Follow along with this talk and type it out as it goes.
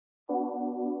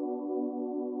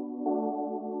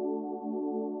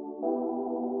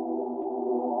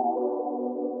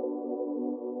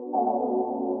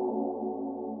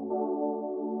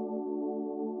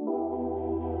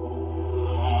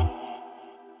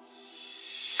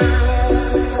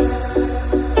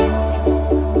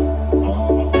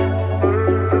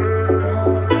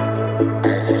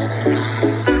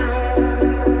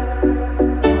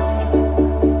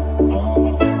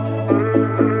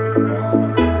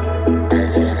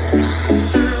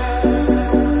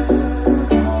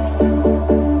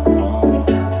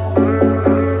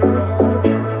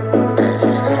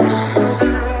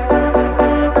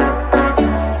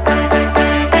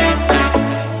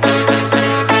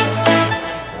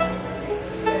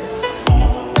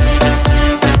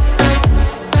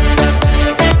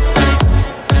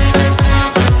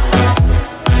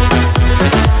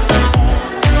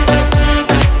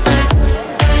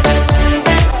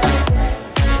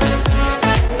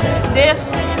this.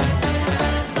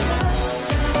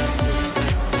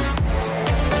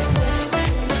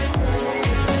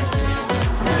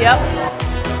 Yep.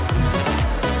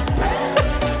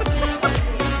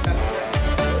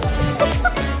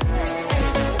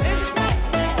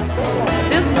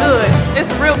 This is good.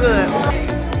 It's real good.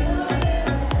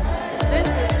 This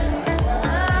is,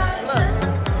 look.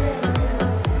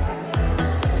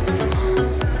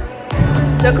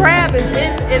 The crab is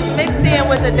mixed in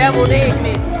with the deviled egg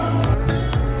mix.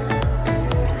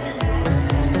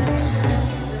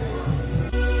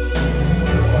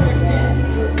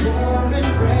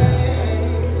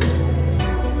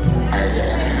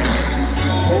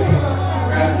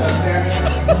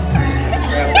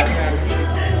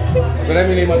 But that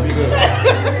means they must be good.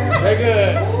 They're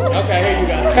good. Okay, here you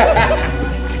go.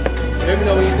 Let me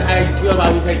know how you feel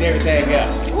about we take everything out.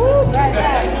 Woo, right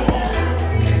back.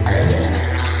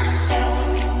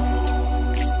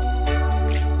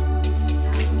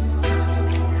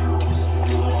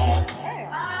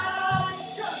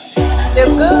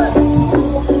 It's good.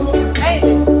 Ain't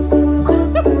it?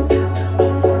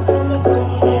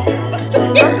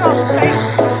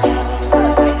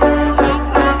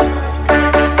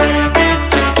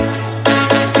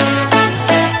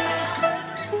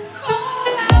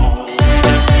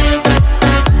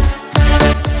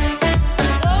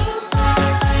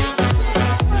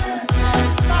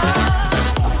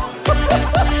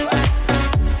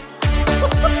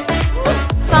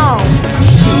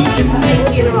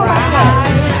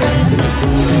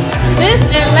 This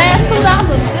and last $2.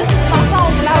 This is my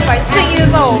song when I was like 10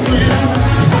 years old.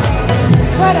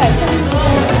 What a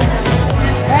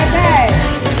right back.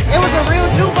 It was a real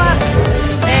jukebox,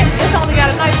 and this only got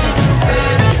a knife in it.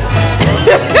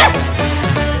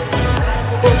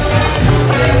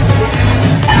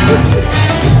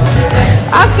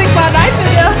 I'll stick my knife in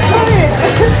there.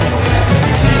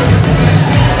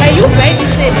 Hey, you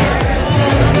babysitting.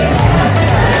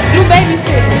 You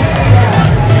babysitting.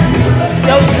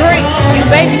 Yo, drink. You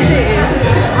babysitting.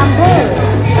 I'm bored.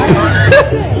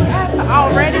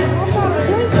 Already? I'm not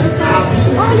drinking.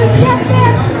 Oh, this cat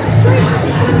there.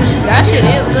 That shit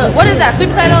is good. What is that?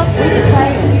 Sweet potato? Sweet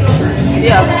potato.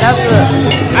 Yeah, that's good.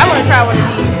 I want to try one of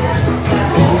these.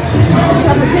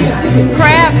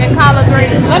 Crab and collard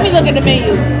greens. Let me look at the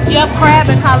menu. Yep, crab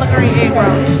and collard green egg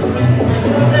rolls.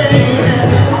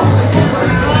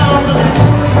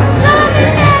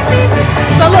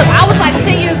 So look, I was like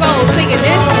 10 years old singing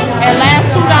this and Last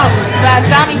 $2 by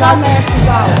Johnny Go.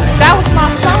 That was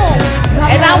my song.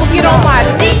 And I would get on my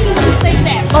knees and sing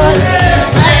that.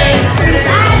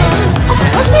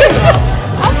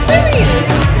 I'm serious.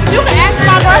 You can ask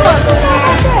my grandmother.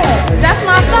 That's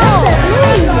my song.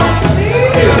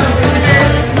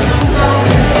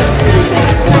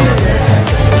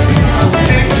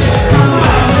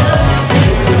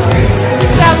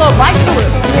 Got a little bite to it.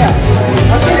 Yeah.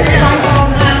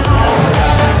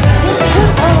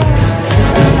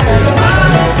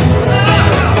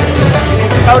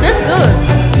 Oh, this is good.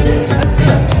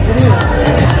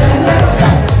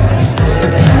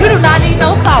 You do not need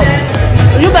no salt.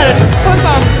 You better put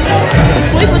some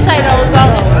sweet potatoes on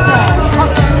it.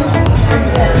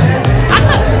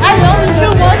 I only do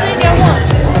one thing at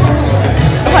once.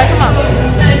 Okay, come on.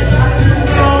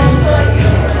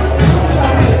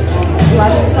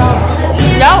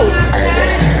 No.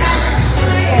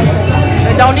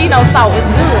 It don't need no salt. It's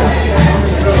good.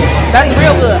 That's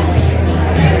real good.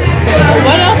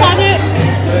 What else on it?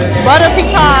 Butter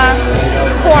pecan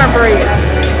cornbread.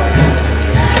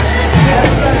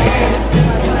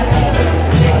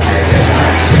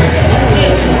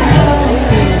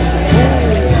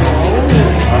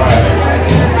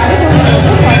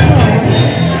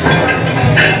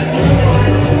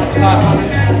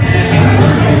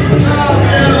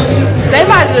 They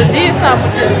might have did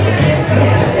something.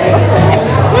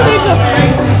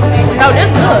 No, this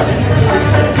is good.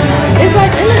 It looks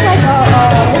like it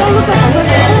don't look like a regular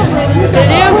cornbread. It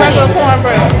is regular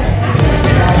cornbread.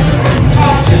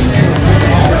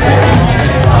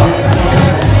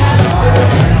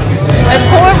 It's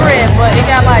cornbread, but it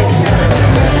got like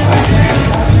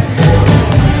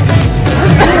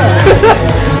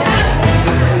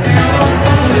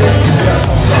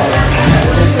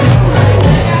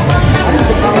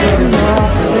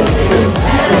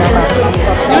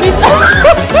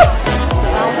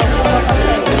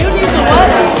you need some what?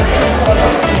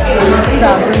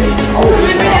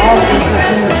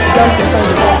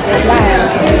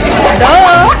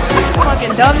 Duh!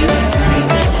 Fucking dummy.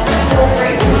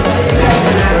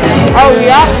 Oh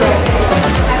yeah.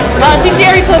 Auntie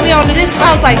Jerry put me on to this when I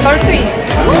was like 13.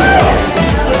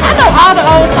 I know all the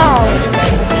old songs.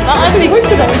 My auntie, We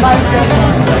should have invited you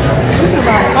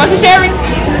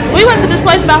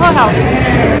house.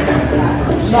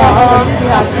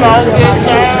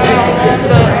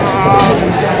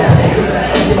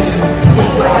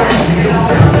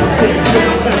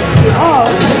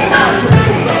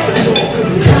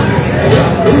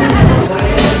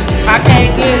 I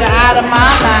can't get her out of my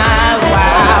mind.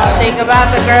 Wow. Think about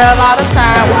the girl all the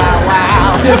time. Wow,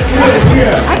 wow.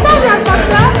 I told you I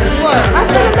fucked up. What? I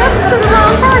sent a message to the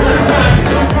wrong person.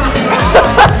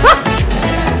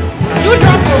 You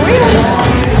drunk for real?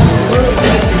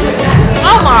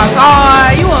 Oh my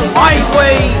god, you a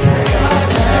lightweight.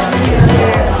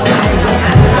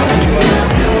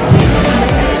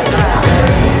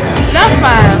 That's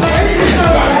fine.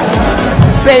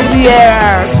 Baby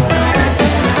ass.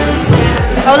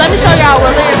 Oh, let me show y'all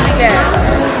what Lindsay got.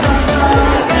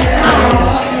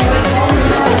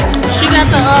 She got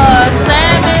the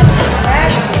salmon.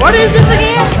 What is this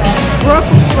again?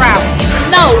 Brussels sprouts.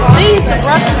 No, these are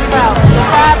Brussels sprouts. The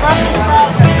fried Brussels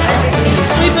sprouts.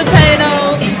 Sweet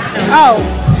potatoes. Oh,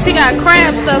 she got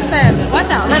crab stuffed salmon. Watch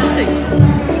out, let me see.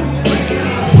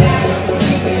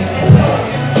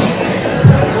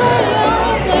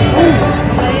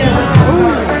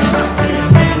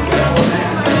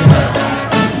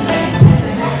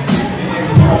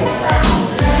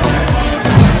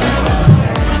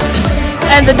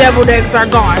 And the deviled eggs are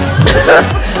gone.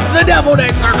 The deviled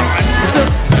eggs are gone.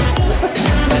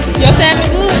 Your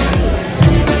salmon good?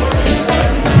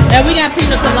 And we got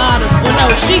pina coladas. Well,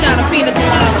 no, she got a pina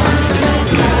colada.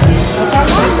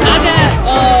 I got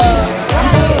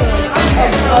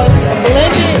a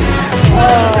blended,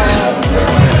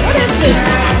 what is this?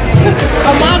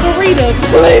 A margarita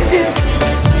blended.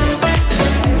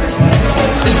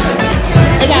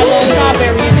 It got a little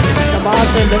strawberry in it. The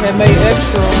bartender had made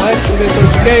extra, so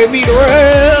she gave me the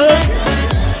rest.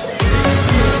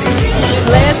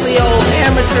 Leslie, old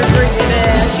amateur drinking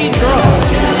ass, she's drunk.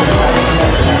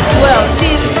 Well,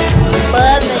 she's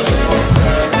buzzing.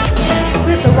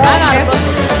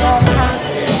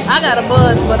 I got a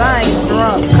buzz, but I ain't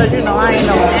drunk, cause you know I ain't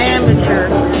no amateur.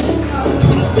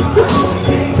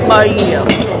 But yeah,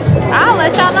 I'll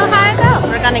let y'all know how it goes.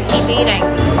 We're gonna keep eating.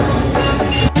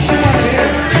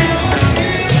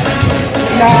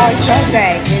 No, it's your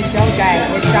day. It's your day.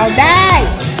 It's your day.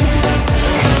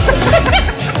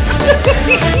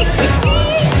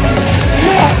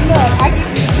 Look, I get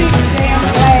this big damn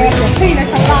glass of pina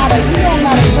colada. You don't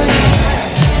know the drink.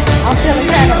 I'm feeling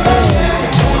kind of bad.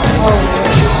 Oh.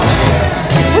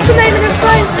 What's the name of this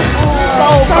place?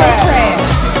 Soul Crab.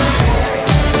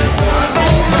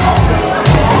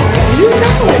 You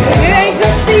know it. It ain't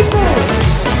just seafood.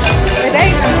 It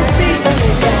ain't just seafood.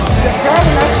 Girl,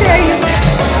 when I tell you,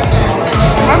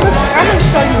 I'm gonna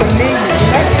show you the menu.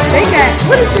 They got,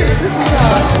 what is this? This is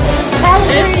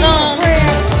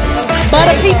It's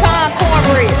butter pecan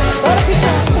cornbread. butter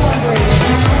pecan cornbread.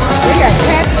 They got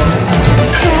catfish,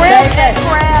 Shrimp and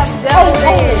crab deviled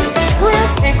eggs.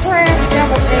 shrimp and crab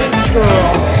deviled eggs,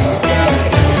 girl.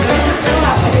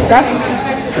 That's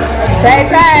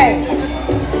baby.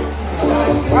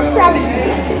 I'm telling you,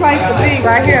 this is the place to be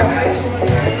right here.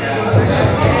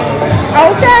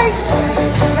 Okay,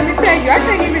 let me tell you, I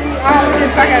can't even eat all of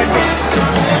this. I gotta do.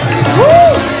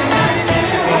 Woo!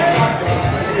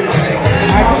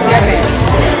 I just got that.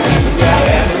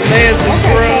 There's the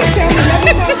Okay, so tell me, let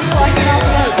me know before I get off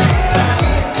work.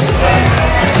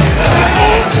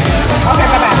 Okay,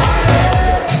 bye-bye.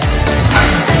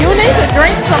 You need to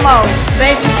drink some more,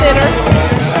 babysitter.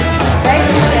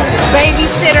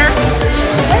 Babysitter.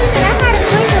 Wait a minute, I'm not a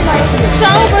drinker like this.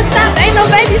 So, but stop. Ain't no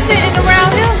babysitting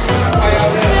around here.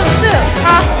 Still,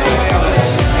 huh?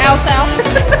 Out south.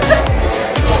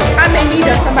 I may need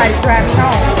somebody driving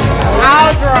home.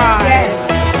 I'll drive. Yes.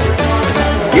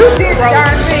 You did the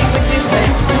darn thing with this thing.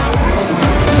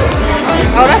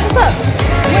 Oh, that's what's up.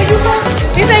 Where you from?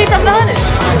 He said he from the Hundred.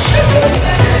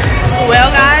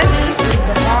 Well, guys,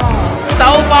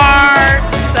 so far,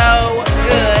 so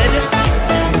good.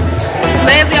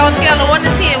 Leslie, on a scale of 1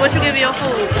 to 10, what you give your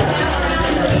food?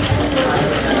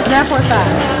 9.5.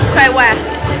 Okay, why?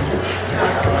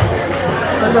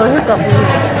 A little hiccup.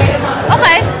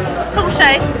 Okay,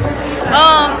 touche.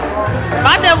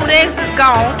 My deviled eggs is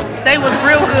gone. They was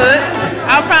real good.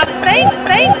 I'll probably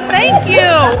thank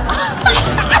you.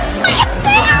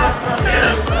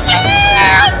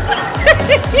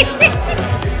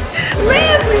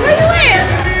 Leslie, where you at?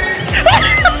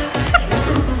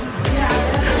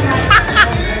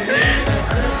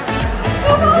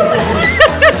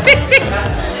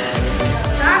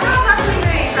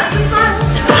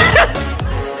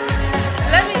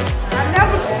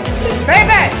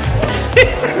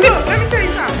 Look, let me tell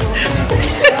you something.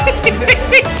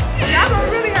 Y'all gonna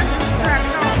really have to drive me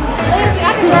home.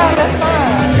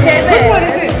 Which one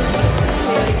is it?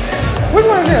 Which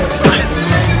one is it?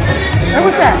 And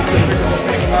what's that?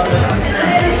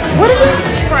 What is it?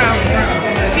 Crown.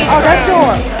 Oh,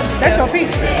 that's your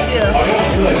peach. Yeah.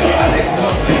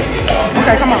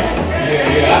 Okay, come on.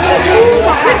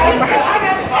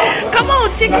 Come on,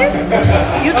 chicken.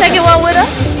 You taking one with us?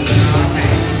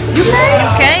 You made?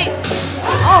 Okay.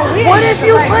 Oh, we What if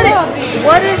you put it?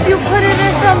 What if you put it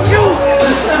in some juice?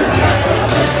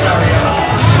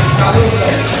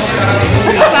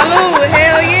 Salud,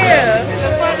 hell yeah.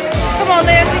 Come on,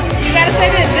 Leslie. You gotta say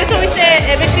this. This is what we said,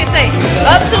 and bitch can say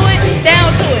up to it, down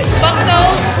to it. Fuck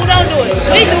those who don't do it.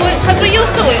 We do it because we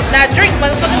used to it. Now drink,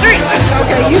 motherfucker, drink.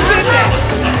 Okay, you said that.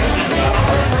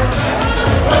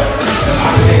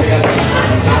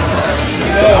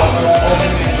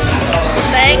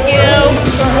 Thank you.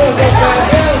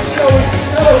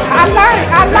 I learned.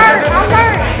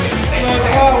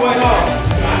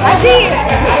 I did.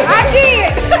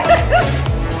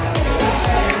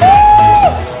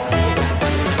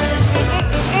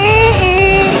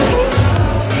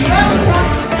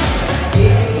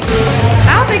 I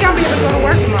don't think I'm even going to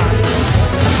work tomorrow.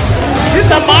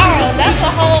 Tomorrow, that's a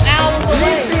whole hour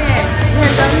away.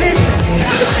 Listen.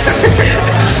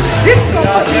 This is going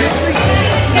to put me to sleep.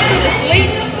 Sleep?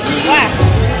 Why?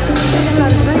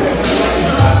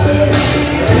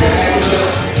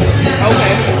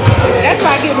 Okay. That's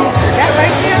why I give me that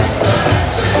right there.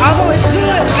 Although it's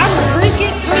good, I'm going to drink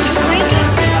it.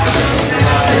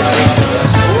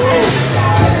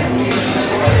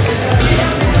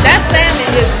 That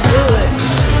salmon is good.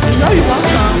 You know you want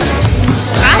some.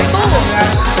 I'm full.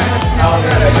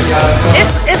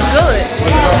 It's good.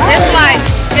 It's like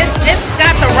it's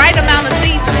got the right amount of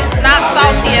seasoning. It's not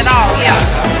salty at all. Yeah,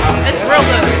 it's real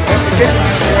good.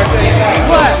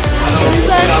 What?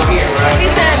 He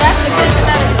said that's the kitchen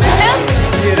that is him.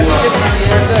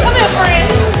 Come here, friend.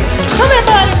 Come here,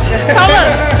 buddy. So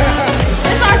look,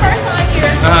 this is our first time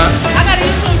here. I got a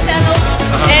YouTube channel,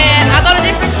 and I go to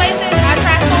different places. I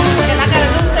try food, and I got a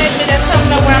new segment that's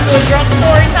coming up where I'm doing drunk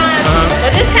story time.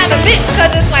 But this kind of mixed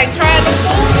because it's like trying the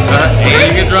food. And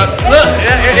you get drunk. Look,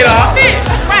 it all fits.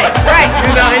 Right.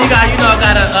 You know, and you got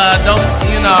a dope,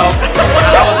 the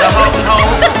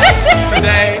home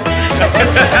today.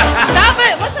 Stop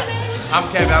it. What's your name? I'm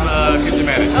Kevin. I'm the kitchen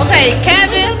manager. Okay,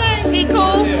 Kevin. He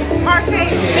cool.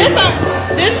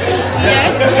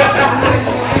 Yes.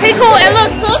 He cool. And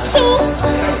look, sus too.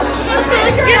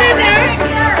 Sus, get in there.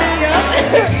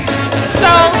 Yep.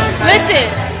 So, listen.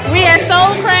 We at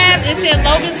Soul Crab. It's in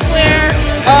Logan Square.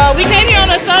 We came here on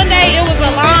a Sunday. It was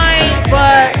a line,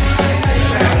 but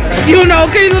you know,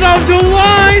 people don't do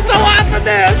lines so often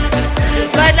this.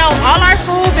 But no, all our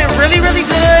food been really, really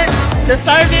good. The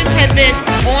service has been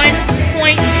on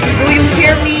point. Do you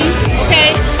hear me?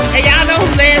 Okay? And y'all know who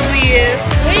Leslie is.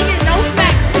 We ain't get no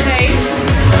snacks today.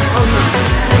 Oh no.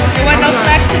 There wasn't no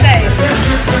snacks today.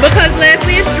 Because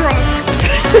Leslie is drunk.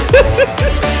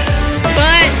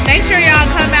 But make sure y'all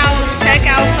come out, check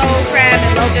out Soul Crab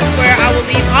in Logan Square. I will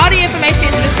leave all the information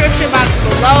in the description box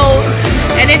below.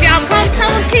 And if y'all come, tell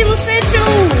them Keela sent you.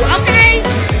 Okay?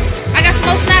 I got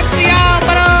some more snaps for y'all.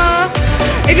 But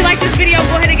if you like this video,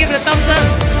 go ahead and give it a thumbs up.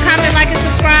 Comment, like, and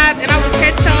subscribe. And I will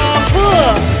catch y'all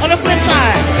on the flip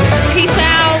side. Peace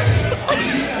out.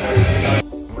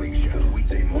 Morning show,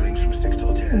 weekday mornings from 6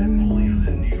 till 10. Only on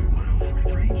the new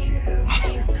 104.3 Jam.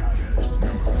 Chicago's #1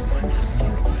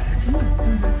 throwback.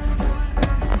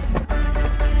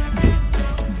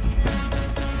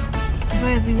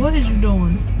 Leslie, what is you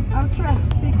doing? I'm trying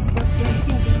to fix stuff that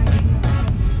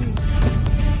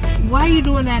Why are you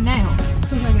doing that now?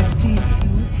 because I got a chance to do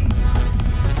it.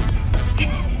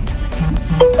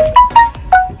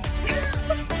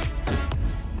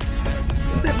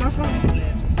 Is that my phone?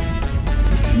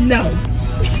 No.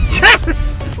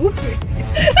 Stupid.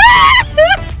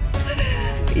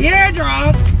 You're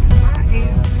drunk. I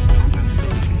am. I'm about to go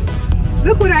to sleep.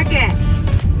 Look what I got.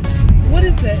 What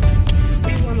is that?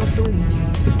 B103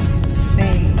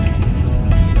 bag.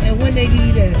 And when they give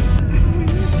you that?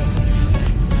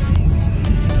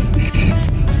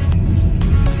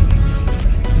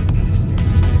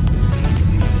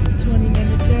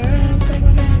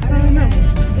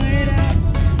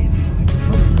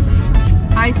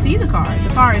 I see the car.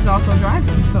 The car is also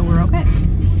driving, so we're okay.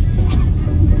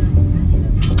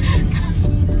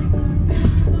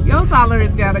 Your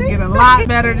tolerance gotta get a lot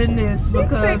better than this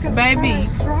because, baby,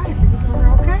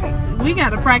 okay. we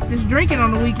gotta practice drinking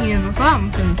on the weekends or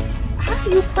something. Cause how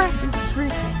do you practice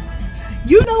drinking?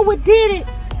 You know what did it?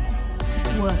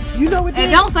 what? You know what did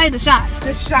And it? don't say the shot,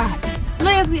 The shots.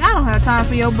 Leslie. I don't have time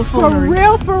for your buffoonery.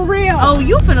 For real. Oh,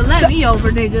 you finna let me over,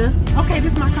 nigga. Okay,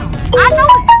 this is my car. I know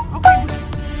that.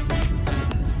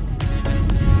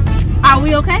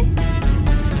 We okay?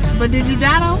 But did you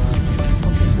die though?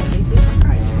 Okay, so they did my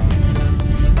car.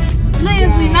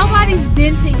 Leslie, nobody's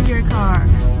denting your car.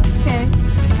 Okay?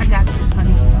 I got this,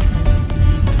 honey.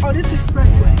 Oh, this is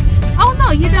expressway. Oh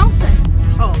no, you don't say.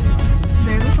 Oh.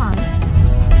 There's a sign.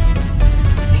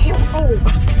 Damn, oh.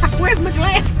 Where's my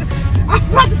glasses? I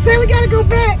was about to say we gotta go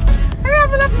back. I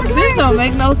haven't left my glasses. This don't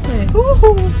make no sense.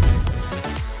 Ooh.